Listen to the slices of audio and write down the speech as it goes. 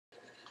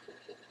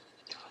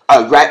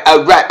Alright,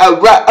 alright,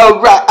 alright,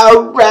 alright,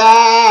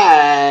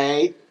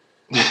 alright.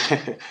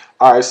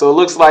 Alright, so it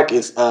looks like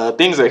it's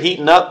things are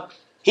heating up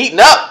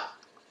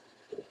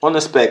on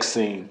the spec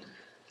scene.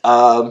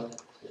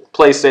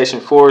 PlayStation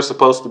 4 is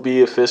supposed to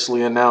be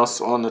officially announced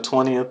on the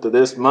 20th of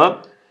this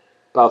month,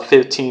 about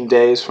 15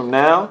 days from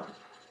now.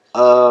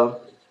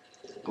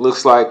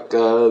 Looks like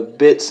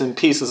bits and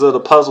pieces of the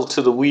puzzle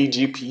to the Wii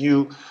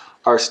GPU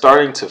are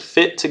starting to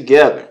fit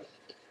together.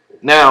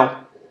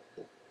 Now,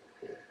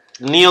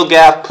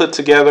 NeoGAF put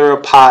together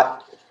a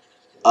pot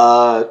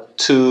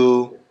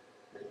to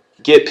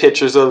get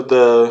pictures of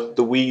the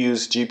Wii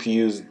U's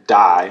GPU's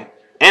die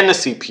and the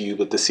CPU,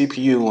 but the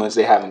CPU ones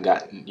they haven't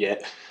gotten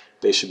yet.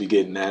 They should be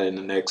getting that in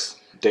the next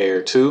day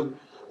or two.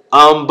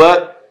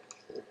 But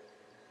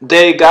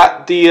they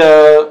got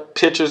the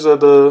pictures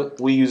of the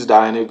Wii U's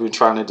die, and they've been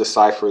trying to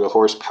decipher the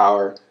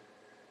horsepower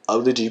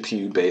of the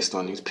GPU based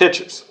on these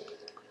pictures.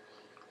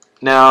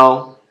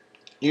 Now,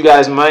 you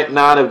guys might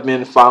not have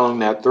been following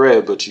that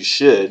thread, but you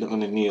should on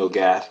the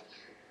NeoGAF.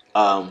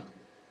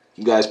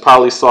 You guys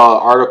probably saw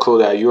an article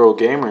that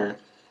Eurogamer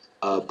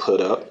put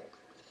up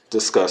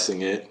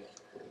discussing it.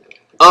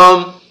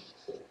 The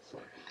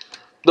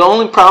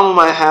only problem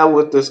I have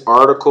with this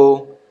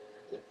article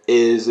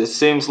is it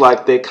seems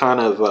like they kind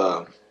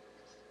of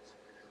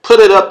put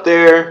it up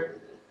there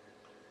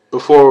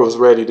before it was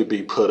ready to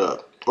be put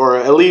up. Or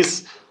at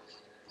least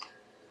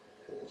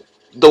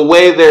the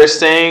way they're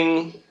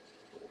saying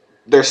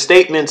their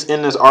statements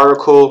in this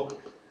article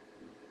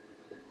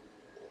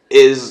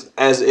is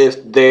as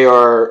if they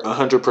are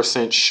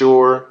 100%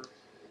 sure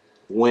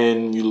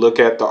when you look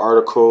at the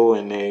article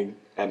and they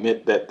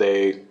admit that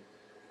they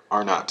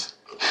are not.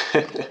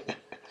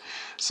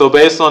 So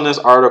based on this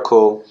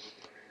article,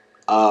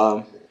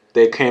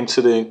 they came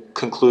to the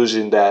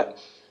conclusion that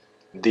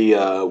the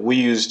Wii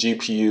U's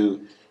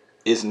GPU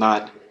is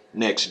not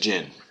next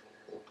gen.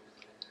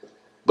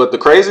 But the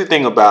crazy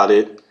thing about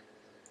it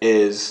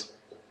is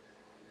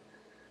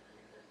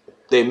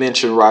they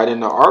mention right in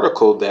the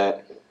article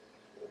that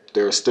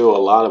there are still a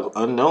lot of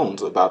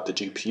unknowns about the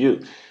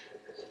GPU.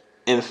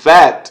 In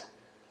fact,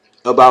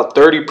 about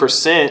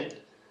 30%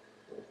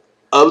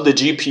 of the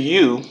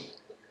GPU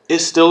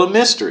is still a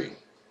mystery,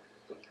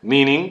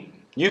 meaning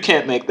you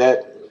can't make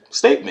that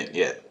statement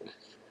yet.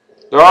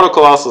 The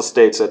article also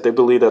states that they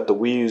believe that the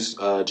Wii U's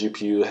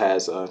GPU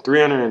has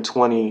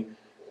 320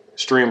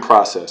 stream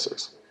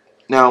processors.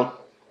 Now,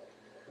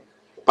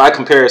 by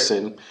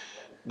comparison,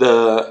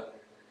 the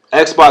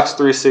Xbox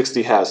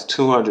 360 has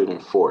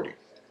 240.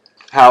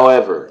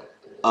 However,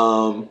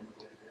 the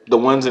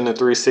ones in the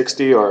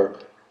 360 are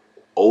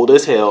old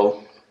as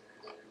hell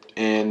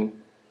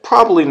and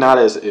probably not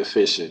as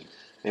efficient.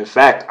 In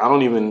fact, I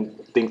don't even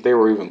think they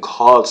were even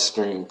called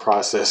stream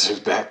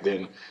processors back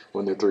then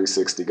when the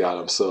 360 got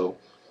them. So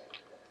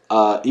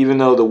even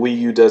though the Wii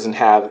U doesn't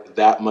have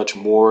that much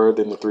more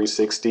than the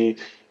 360,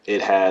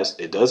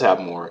 it does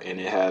have more, and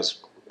it has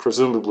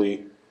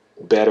presumably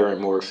better and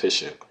more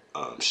efficient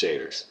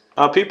shaders.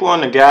 People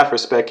on the GAF are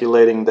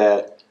speculating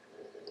that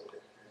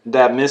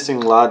missing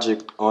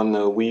logic on the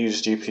Wii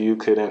U's GPU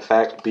could in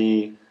fact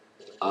be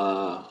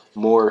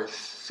more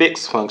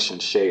fixed function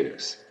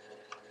shaders.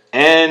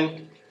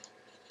 And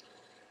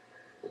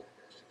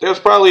there's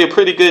probably a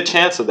pretty good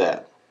chance of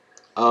that.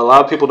 A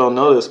lot of people don't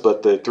know this,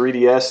 but the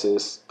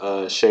 3DS's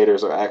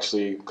shaders are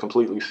actually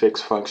completely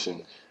fixed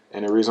function.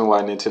 And the reason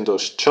why Nintendo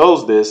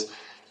chose this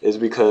is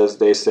because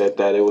they said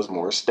that it was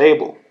more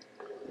stable.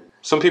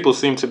 Some people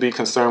seem to be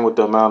concerned with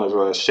the amount of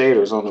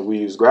shaders on the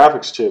Wii U's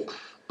graphics chip,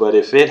 but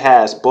if it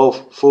has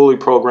both fully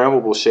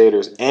programmable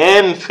shaders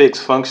and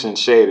fixed function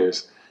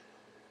shaders,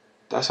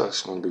 that's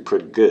actually going to be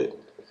pretty good.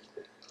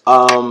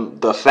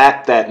 The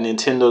fact that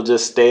Nintendo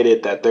just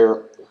stated that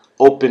they're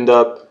opened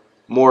up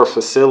more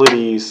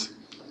facilities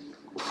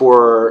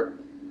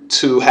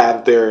to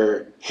have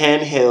their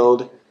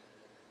handheld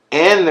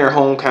and their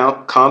home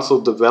console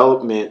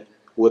development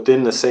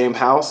within the same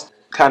house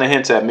kind of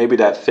hints at maybe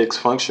that fixed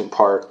function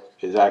part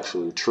is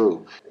actually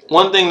true.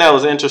 One thing that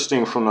was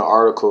interesting from the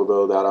article,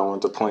 though, that I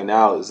want to point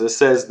out is it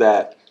says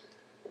that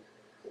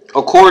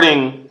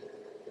according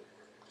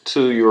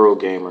to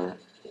Eurogamer,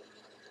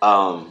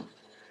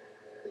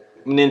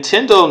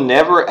 Nintendo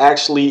never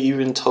actually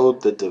even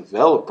told the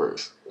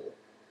developers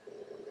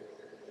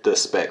the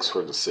specs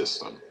for the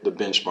system, the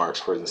benchmarks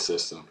for the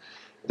system.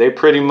 They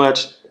pretty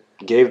much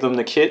gave them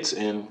the kits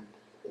and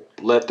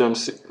let them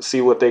see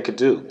what they could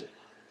do.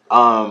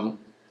 And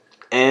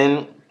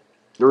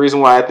the reason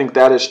why I think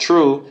that is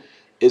true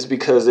is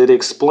because it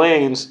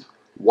explains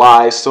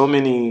why so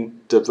many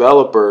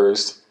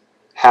developers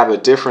have a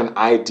different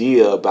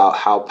idea about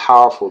how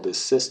powerful this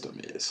system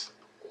is.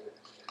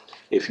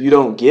 If you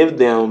don't give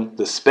them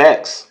the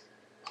specs,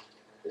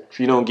 if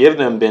you don't give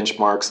them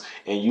benchmarks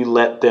and you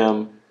let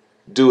them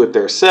do it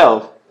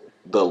themselves,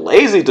 the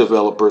lazy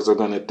developers are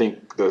going to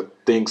think the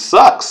thing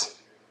sucks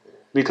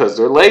because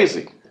they're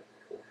lazy.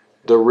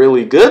 The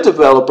really good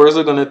developers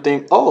are going to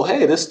think, oh,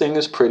 hey, this thing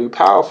is pretty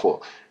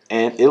powerful.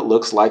 And it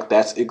looks like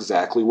that's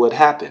exactly what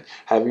happened.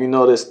 Have you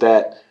noticed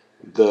that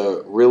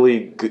the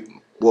really good,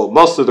 well,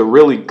 most of the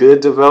really good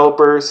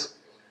developers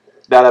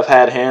that have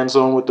had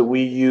hands-on with the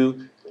Wii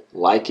U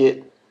like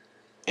it,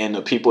 and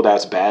the people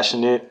that's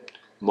bashing it,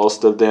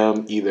 most of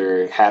them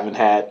either haven't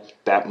had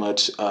that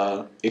much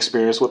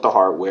experience with the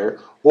hardware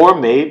or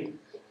made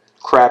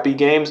crappy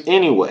games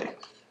anyway,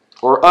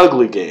 or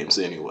ugly games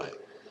anyway.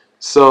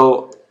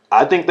 So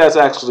I think that's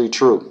actually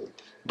true.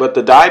 But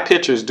the die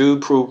pictures do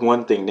prove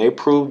one thing. They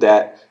prove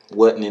that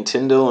what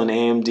Nintendo and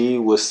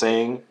AMD was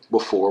saying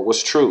before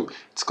was true.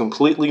 It's a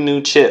completely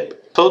new chip.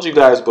 I told you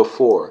guys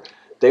before,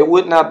 they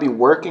would not be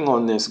working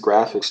on this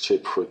graphics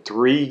chip for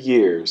 3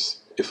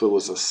 years if it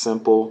was a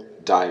simple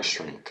die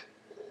shrink.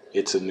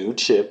 It's a new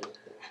chip.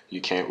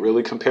 You can't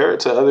really compare it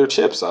to other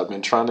chips. I've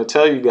been trying to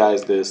tell you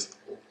guys this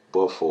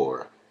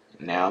before.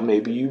 Now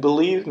maybe you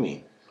believe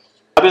me.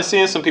 I've been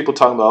seeing some people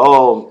talking about,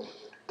 oh,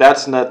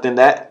 that's nothing.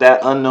 That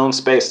unknown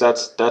space,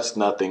 that's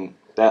nothing.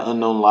 That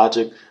unknown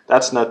logic,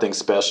 that's nothing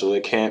special.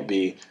 It can't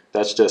be.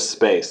 That's just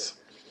space.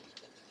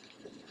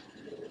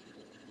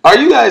 Are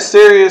you guys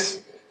serious?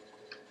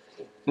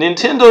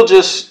 Nintendo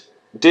just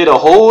did a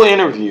whole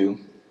interview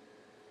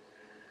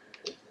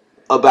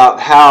about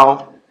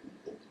how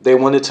they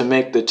wanted to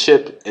make the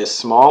chip as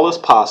small as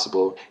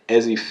possible,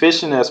 as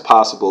efficient as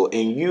possible,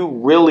 and you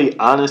really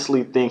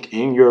honestly think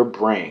in your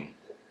brain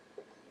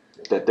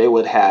that they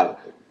would have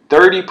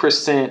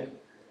 30%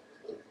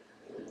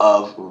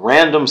 of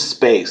random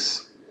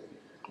space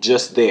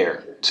just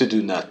there to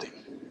do nothing?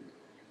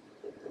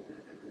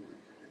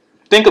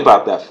 Think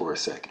about that for a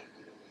second.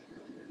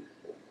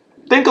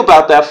 Think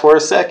about that for a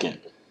second.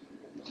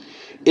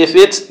 If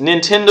it's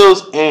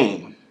Nintendo's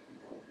aim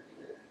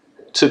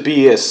to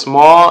be as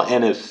small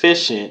and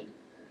efficient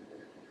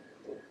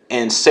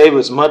and save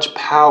as much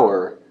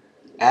power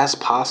as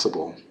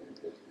possible,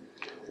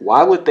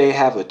 why would they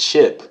have a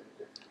chip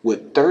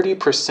with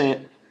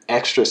 30%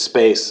 extra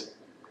space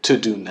to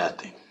do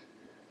nothing?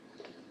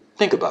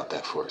 Think about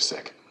that for a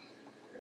second.